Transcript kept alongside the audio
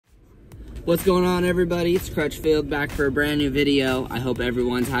What's going on, everybody? It's Crutchfield back for a brand new video. I hope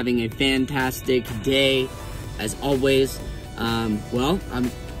everyone's having a fantastic day as always. Well, I'm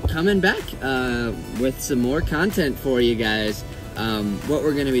coming back with some more content for you guys. What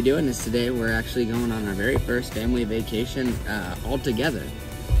we're going to be doing is today we're actually going on our very first family vacation all together.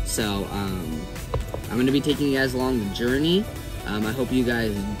 So I'm going to be taking you guys along the journey. I hope you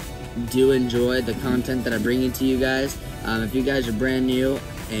guys do enjoy the content that I'm bringing to you guys. If you guys are brand new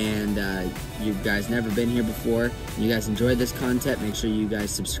and you guys never been here before, you guys enjoy this content, make sure you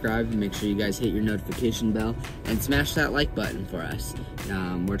guys subscribe and make sure you guys hit your notification bell and smash that like button for us.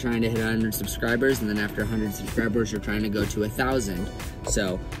 We're trying to hit 100 subscribers, and then after 100 subscribers we're trying to go to 1,000.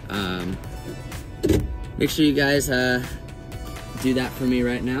 So make sure you guys do that for me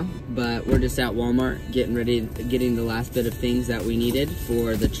right now. But we're just at Walmart getting the last bit of things that we needed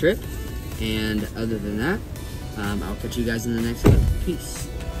for the trip, and other than that, I'll catch you guys in the next one. Peace.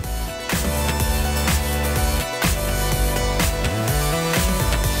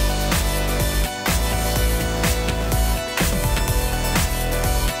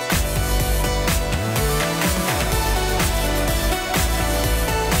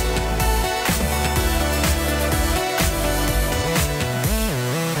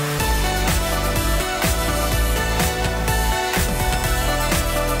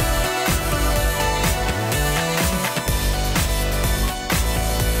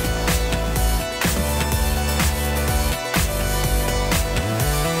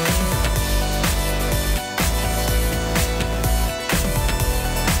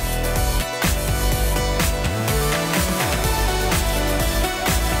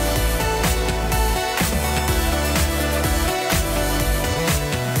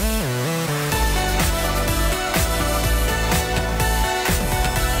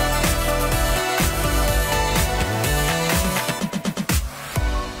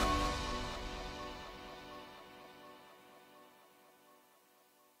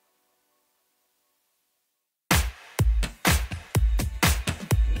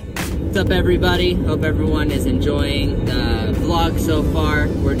 What's up, everybody? Hope everyone is enjoying the vlog so far.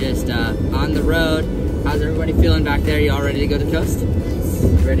 We're just on the road. How's everybody feeling back there? You all ready to go to the coast?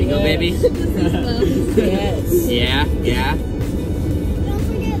 Ready to go, baby? Yes. Yeah. Don't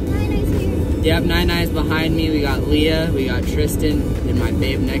forget Nine-Eyes here. Yep, Nine-Eyes behind me. We got Leah, we got Tristan, and my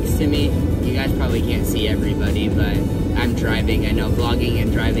babe next to me. You guys probably can't see everybody, but I'm driving. I know vlogging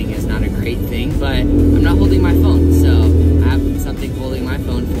and driving is not a great thing, but I'm not holding my phone, so I have something holding my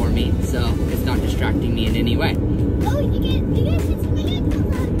phone for me, so it's not distracting me in any way. Oh, you guys can see my head come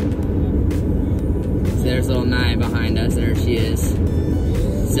on. So there's little Nye behind us, there she is.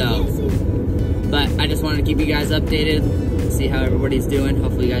 So, but I just wanted to keep you guys updated, see how everybody's doing.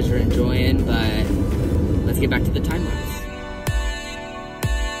 Hopefully you guys are enjoying, but let's get back to the time lapse.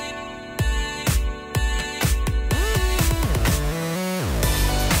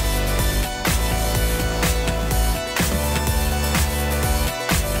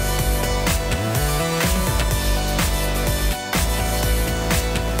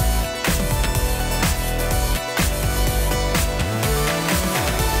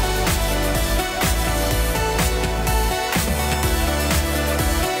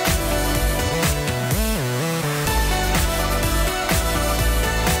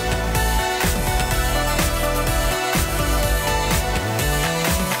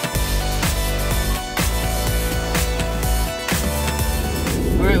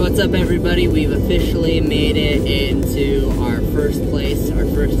 What's up, everybody? We've officially made it into our first place, our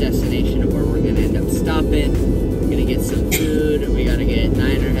first destination of where we're gonna end up stopping. We're gonna get some food. We gotta get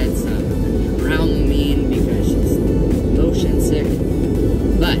Niner head some brown lean because she's motion sick.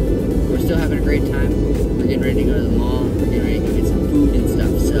 But we're still having a great time. We're getting ready to go to the mall. We're getting ready to go get some food and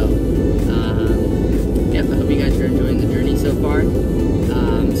stuff. So, yep, I hope you guys are enjoying the journey so far.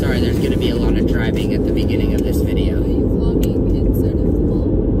 Sorry, there's gonna be a lot of driving at the beginning of this video.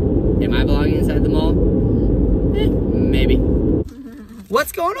 Am I vlogging inside the mall? Maybe.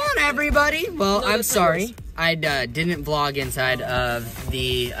 What's going on, everybody? Well, I'm sorry. I didn't vlog inside of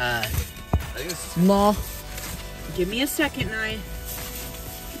the mall. Give me a second, Nye.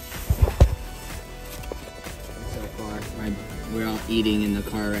 So far, we're all eating in the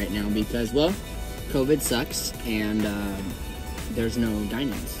car right now because, well, COVID sucks and there's no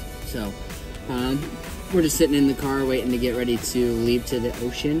dinings. So, we're just sitting in the car waiting to get ready to leave to the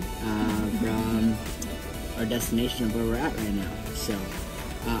ocean from our destination of where we're at right now. So,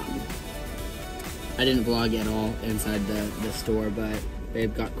 I didn't vlog at all inside the store, but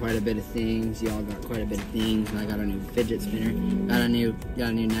they've got quite a bit of things. Y'all got quite a bit of things. And I got a new fidget spinner, got a new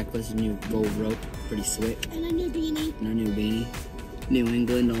necklace, a new gold rope, pretty slick. And a new beanie. And a new beanie. New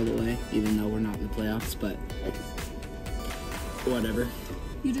England all the way, even though we're not in the playoffs, but whatever.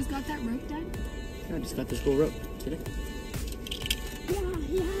 You just got that rope, Dad? I just got this cool rope today. Yeah,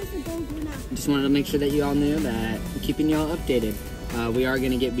 he has the gold one now. Just wanted to make sure that you all knew that I'm keeping y'all updated. We are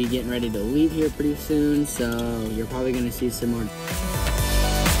going to be getting ready to leave here pretty soon, so you're probably going to see some more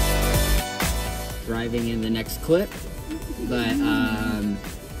driving in the next clip. But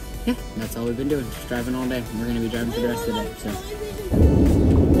yeah, that's all we've been doing, just driving all day. We're going to be driving for the rest of the day. So,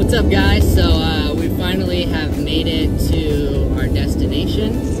 what's up, guys? So we finally have made it to our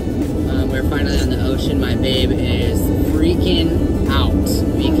destination. We're finally on the ocean. My babe is freaking out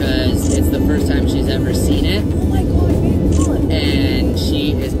because it's the first time she's ever seen it. Oh my God, And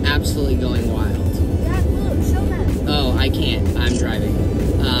she is absolutely going wild. Dad, look, show them. Oh, I can't. I'm driving.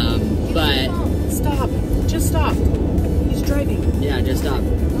 But Stop. Just stop. He's driving. yeah, just stop.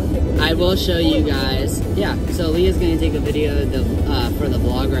 I will show you guys. Yeah, so Leah's gonna take a video for the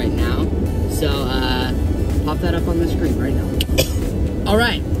vlog right now. So pop that up on the screen right now. All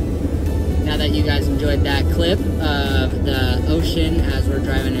right. Now that you guys enjoyed that clip of the ocean as we're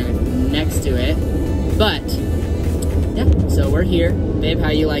driving next to it, but yeah, so we're here. Babe, how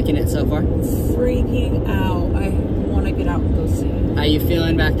you liking it so far? Freaking out. I want to get out and go see it. How you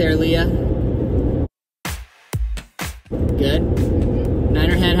feeling back there, Leah? Good?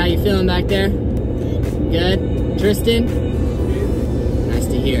 Ninerhead, how you feeling back there? Good? Tristan? Nice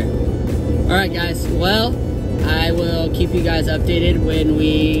to hear. Alright guys, well, I will keep you guys updated when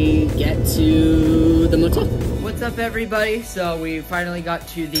we get to the motel. What's up, everybody? So we finally got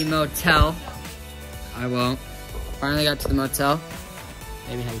to the motel. Finally got to the motel.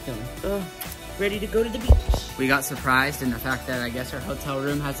 Baby, how you feeling? Ready to go to the beach. We got surprised in the fact that I guess our hotel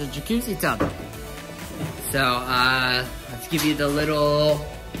room has a jacuzzi tub. So, let's give you the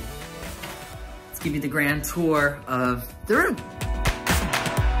grand tour of the room.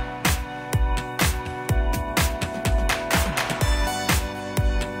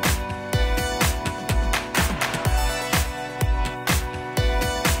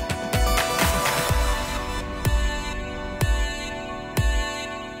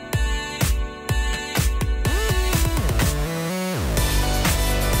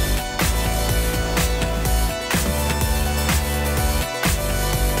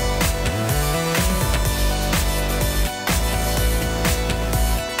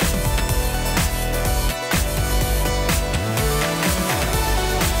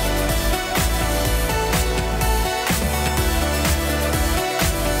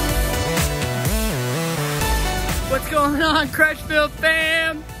 What's going on, Crutchfield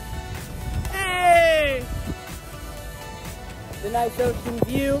fam? Hey! The nice ocean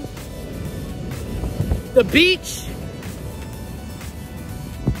view. The beach.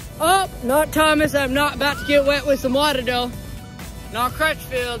 Oh, not Thomas. I'm not about to get wet with some water though. Not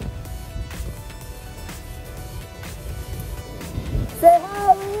Crutchfield. Say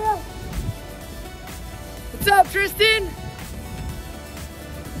hi, Leah. What's up, Tristan?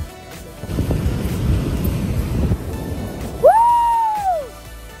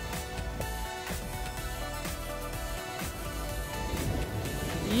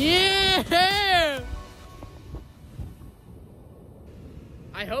 Yeah!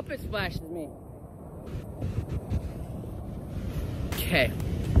 I hope it splashes me. Okay.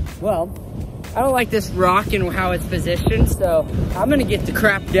 Well, I don't like this rock and how it's positioned, so I'm gonna get the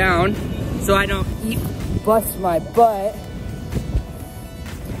crap down so I don't bust my butt.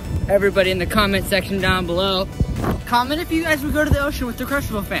 Everybody in the comment section down below, comment if you guys would go to the ocean with the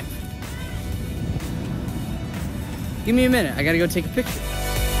Crutchfield fam. Give me a minute, I gotta go take a picture.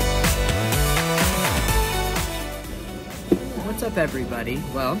 What's up, everybody?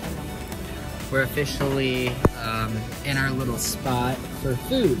 Well, we're officially in our little spot for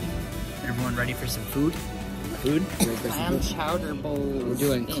food. Everyone ready for some food? Clam chowder bowls. We're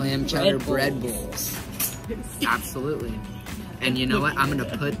doing clam chowder bread bowls. Absolutely. And you know what? I'm gonna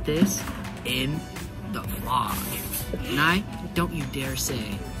put this in the vlog. And don't you dare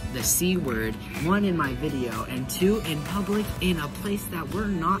say the C word, 1 in my video, and 2 in public in a place that we're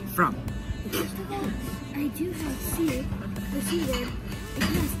not from. I do have C, the C word,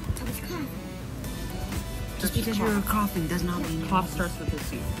 because Thomas cough. Just because you're coughing does not mean Cough starts with a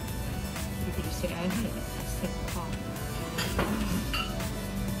C. You could just say, I had it. I said cough.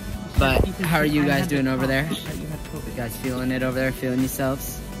 But how are you guys doing over there? You guys feeling it over there? Feeling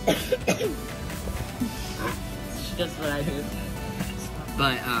yourselves? She does what I do.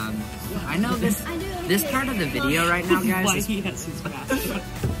 But I know this part of the video right now, guys.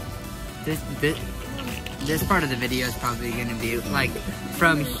 This part of the video is probably gonna be like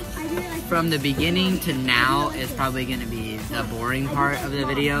from from the beginning to now is probably gonna be the boring part of the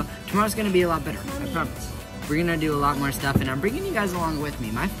video. Tomorrow's gonna be a lot better, I promise. We're gonna do a lot more stuff, and I'm bringing you guys along with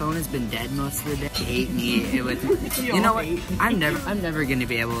me. My phone has been dead most of the day. Hate me. You know what? I'm never gonna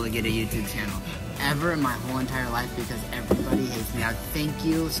be able to get a YouTube channel ever in my whole entire life because everybody hates me. I thank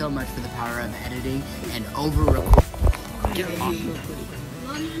you so much for the power of editing and over-recording. Get off.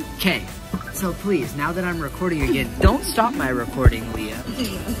 Okay, so please, now that I'm recording again, don't stop my recording, Leah.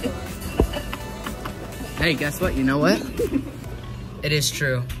 Hey, guess what? You know what? It is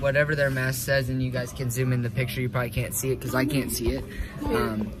true. Whatever their mask says, and you guys can zoom in the picture, you probably can't see it because I can't see it.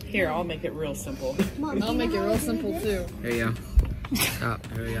 Here, I'll make it real simple. I'll make it real simple too. There you go. Oh,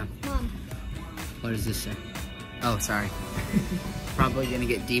 there we go. Mom. What does this say? Oh, sorry. Probably gonna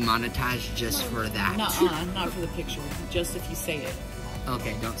get demonetized just for that. Nuh-uh, not for the picture. Just if you say it.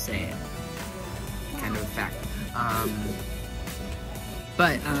 Okay, don't say it. Kind of a fact.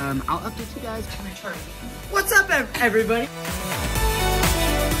 But I'll update you guys. What's up, everybody?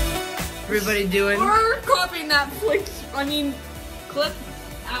 Everybody doing? We're copying that clip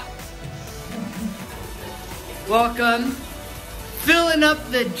out. Welcome. Filling up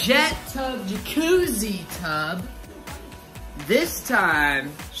the jet tub jacuzzi tub. This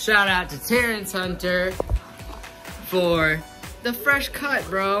time, shout out to Terrence Hunter for the fresh cut,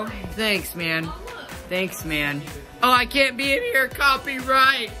 bro. Thanks, man. Thanks, man. Oh, I can't be in here.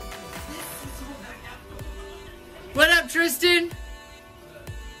 Copyright. What up, Tristan?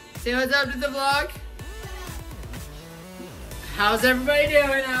 Say what's up to the vlog. How's everybody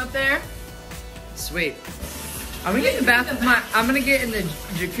doing out there? Sweet. I'm gonna get in the bath with my. I'm gonna get in the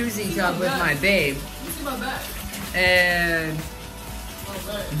jacuzzi tub with my babe. And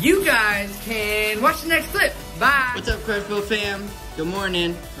you guys can watch the next clip. Bye. What's up, Crutchfield fam? Good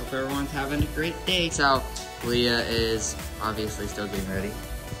morning. Hope everyone's having a great day. So, Leah is obviously still getting ready.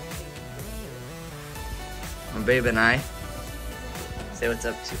 My babe and I say what's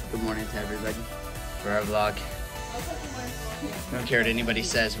up to good morning to everybody for our vlog. I don't care what anybody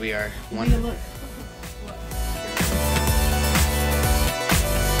says, we are one.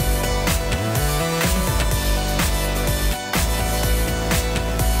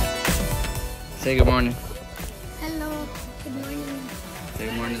 Say good morning. Hello. Good morning. Say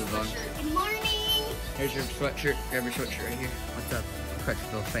good morning to the vlog. Good morning. Here's your sweatshirt. Grab your sweatshirt right here. What's up,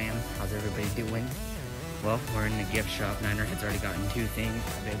 Crutchfield fam? How's everybody doing? Well, we're in the gift shop. Niner has already gotten 2 things.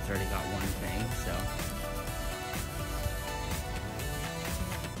 My babe's already got 1 thing, so.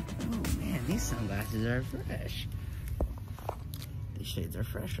 Oh man, these sunglasses are fresh. These shades are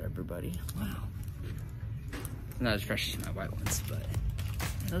fresh for everybody. Wow. Not as fresh as my white ones, but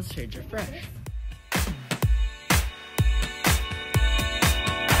those shades are fresh.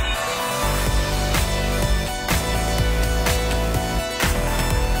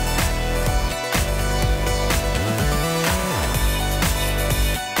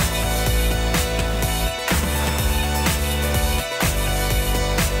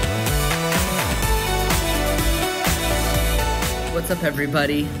 What's up,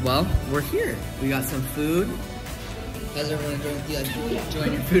 everybody? Well, we're here. We got some food. How's everyone doing? You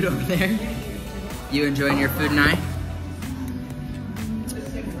enjoying your food over there? You enjoying your food, Nye?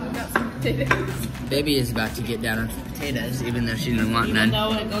 Baby is about to get down on potatoes, even though she didn't want none. Even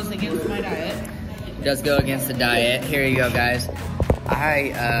though it goes against my diet. It does go against the diet. Here you go, guys.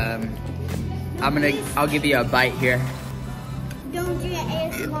 I'll give you a bite here. Don't do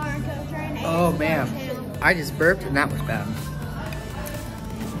ASMR. Don't try an ASMR. Oh, man. I just burped and that was bad.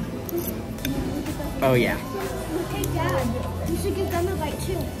 Oh, yeah. Hey, Dad. You should give them a bite,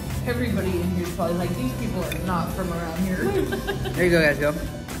 too. Everybody in here is probably like, these people are not from around here. There you go, guys. Go.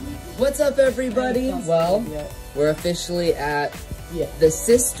 What's up, everybody? Well, we're officially at the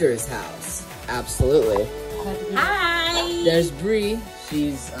sister's house. Absolutely. Hi. There's Bree.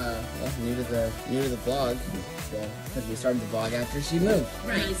 She's well, new to the vlog because we started the vlog after she moved.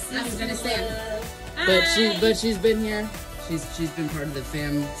 Right. I was gonna say. But she's been here. She's been part of the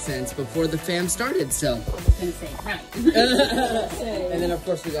fam since before the fam started. So. I was gonna say right. And then of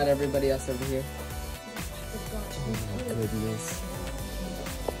course we got everybody else over here. Oh my goodness.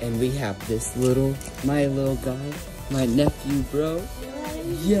 And we have this my little guy, my nephew, bro.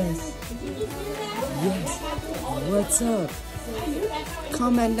 Yes. Yes. What's up?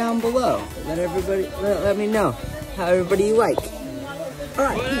 Comment down below. Let me know how everybody you like. All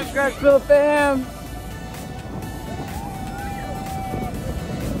right, what up, Crutchfield fam?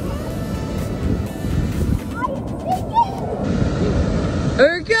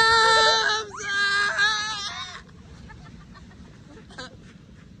 Here it comes!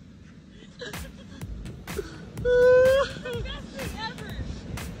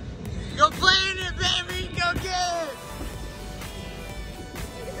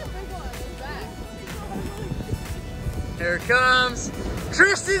 Here it comes.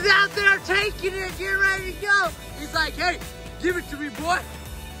 Tristan's out there taking it, getting ready to go. He's like, hey, give it to me, boy.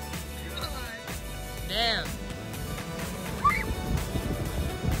 Damn.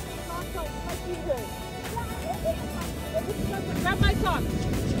 Grab my top.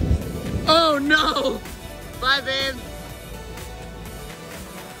 Oh no! Bye, babe.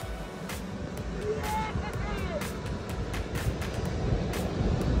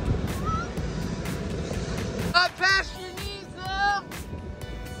 Up past your knees, though.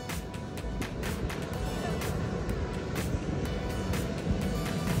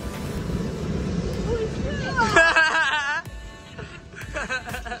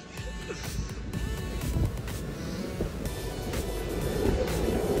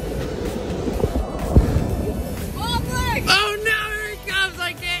 Oh no, here it comes,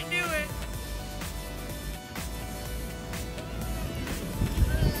 I can't do it.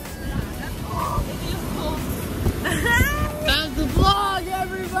 That's the vlog,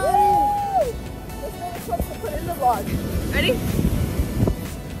 everybody. Let's make a clip to put in the vlog. Ready?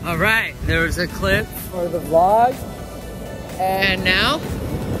 All right, there was a clip for the vlog. And now,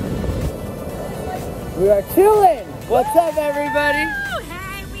 we are chilling. What's up, everybody?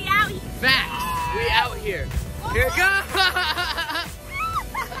 Hey, we out here. Facts, we out here. Here it goes.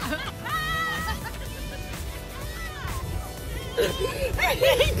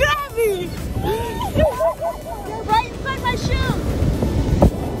 He grabbed me! You're right inside my shoe!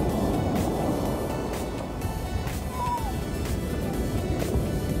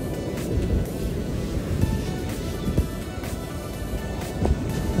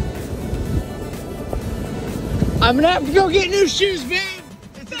 I'm gonna have to go get new shoes, babe.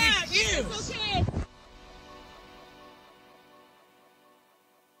 It's an excuse. Okay.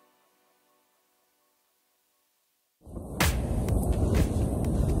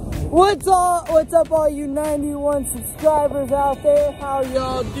 What's up all you 91 subscribers out there? How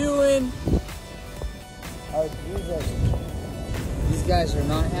y'all doing? Oh Jesus. These guys are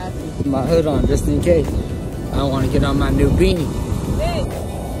not happy. Put my hood on just in case. I don't want to get on my new beanie. Hey,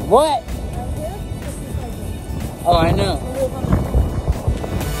 What? right here, this is my thing. Oh, I know.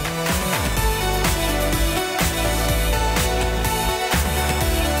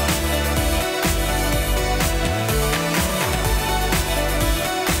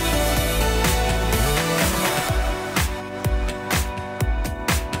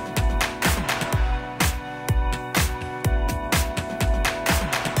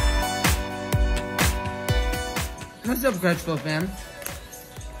 What's up, Crutchfield fam?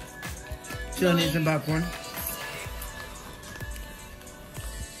 Chilling, eating some popcorn.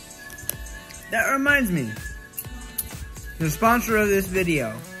 That reminds me. The sponsor of this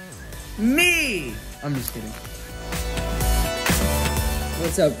video. Me! I'm just kidding.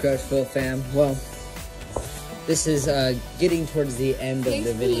 What's up, Crutchfield fam? Well, this is getting towards the end of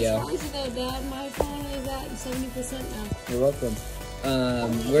the video. Thanks for the sponsor, though, Dad. My phone is at 70% now. You're welcome.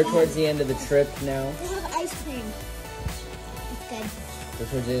 We're towards the end of the trip now. They have ice cream. It's good. We're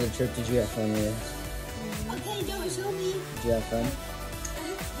towards the end of the trip. Did you have fun with it? Okay, don't show me. Did you have fun?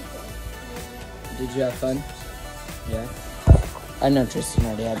 Did you have fun? Yeah? I know Tristan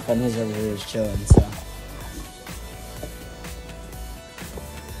already had fun. He's over here just chilling, so.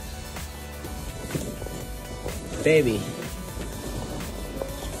 Baby.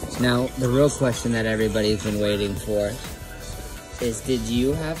 Now, the real question that everybody's been waiting for is, did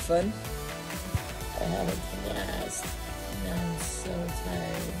you have fun? I had a blast. And I'm so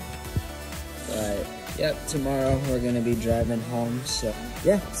tired. But, yep, tomorrow we're going to be driving home, so.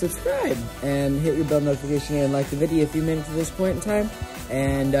 Yeah, subscribe and hit your bell notification and like the video if you made it to this point in time.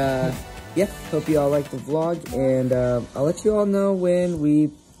 And, yeah, hope you all like the vlog. And I'll let you all know when we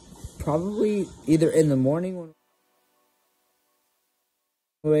probably, either in the morning when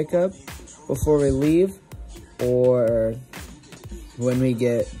we wake up, before we leave, or when we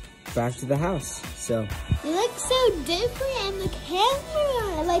get back to the house. So You look so different on the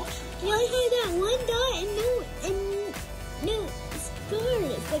camera. Like, you only have that one dot and no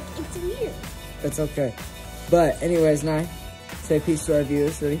scars. Like, it's weird. it's okay. But anyways, Nye, say peace to our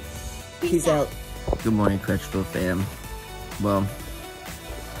viewers. Ready? Peace out. Good morning, Crutchfield fam. Well,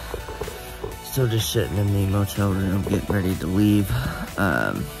 still just sitting in the motel room, getting ready to leave.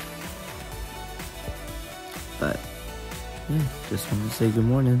 But yeah, just wanted to say good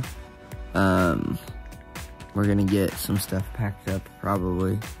morning. We're gonna get some stuff packed up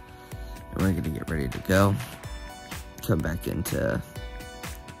probably, and we're gonna get ready to go. Go back to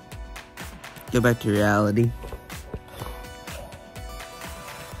reality.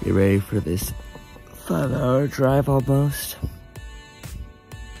 Get ready for this 5-hour drive almost.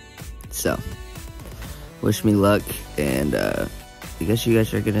 So, wish me luck, and I guess you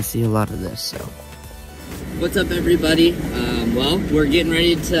guys are gonna see a lot of this, so. What's up, everybody? Well, we're getting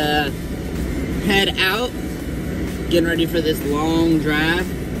ready to head out, getting ready for this long drive.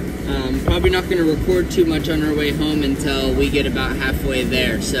 Probably not gonna record too much on our way home until we get about halfway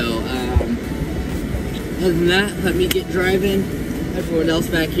there, so other than that, let me get driving. Everyone else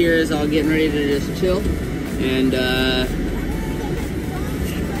back here is all getting ready to just chill, and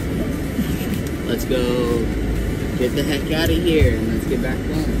let's go get the heck out of here and let's get back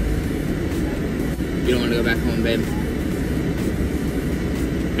home. You don't want to go back home, babe?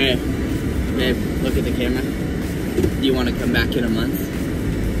 Hey, babe, look at the camera. Do you want to come back in a month?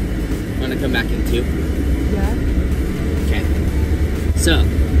 Want to come back in 2? Yeah. Okay. So,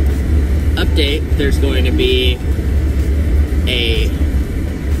 update, there's going to be a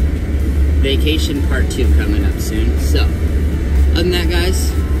vacation part 2 coming up soon. So, other than that,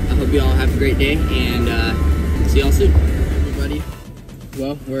 guys, I hope you all have a great day, and see y'all soon. Everybody,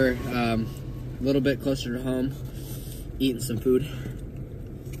 well, we're a little bit closer to home, eating some food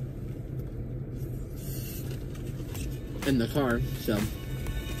in the car, so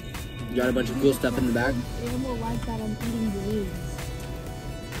got a bunch of cool stuff in the back. Animal like that I'm eating greens.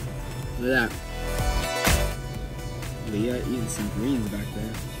 Look at that. Leah eating some greens back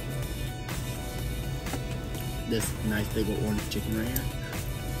there. This nice big old orange chicken right here.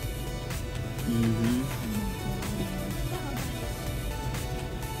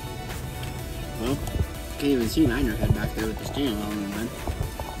 Well, can't even see Niner head back there with the stand all in one.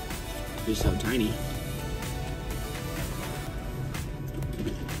 He's so tiny.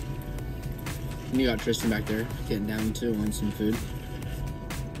 And you got Tristan back there getting down too on some food.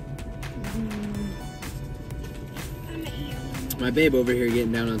 My babe over here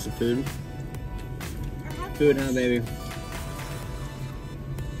getting down on some food. Food, huh, baby?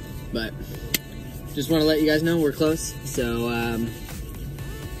 But just want to let you guys know we're close. So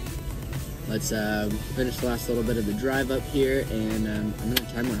let's finish the last little bit of the drive up here, and I'm gonna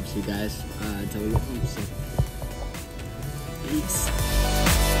time lapse you guys until we get home. So peace.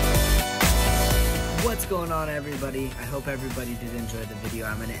 What's going on, everybody? I hope everybody did enjoy the video.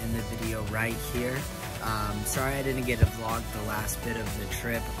 I'm gonna end the video right here. Sorry I didn't get to vlog the last bit of the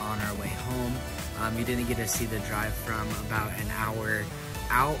trip on our way home. You didn't get to see the drive from about an hour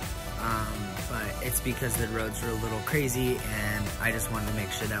out, but it's because the roads were a little crazy, and I just wanted to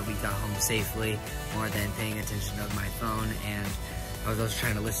make sure that we got home safely more than paying attention to my phone, and I was also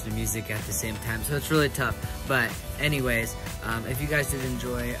trying to listen to music at the same time, so it's really tough. But anyways, if you guys did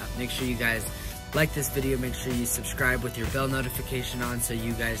enjoy, make sure you guys like this video, make sure you subscribe with your bell notification on so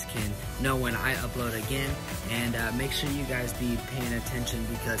you guys can know when I upload again, and make sure you guys be paying attention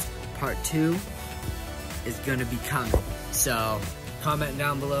because part 2 is gonna be coming. So comment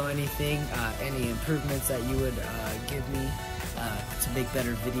down below anything, any improvements that you would give me to make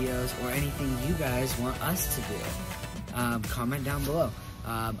better videos, or anything you guys want us to do. Comment down below.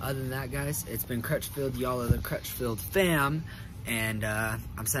 Other than that, guys, it's been Crutchfield. Y'all are the Crutchfield fam, and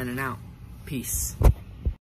I'm signing out. Peace.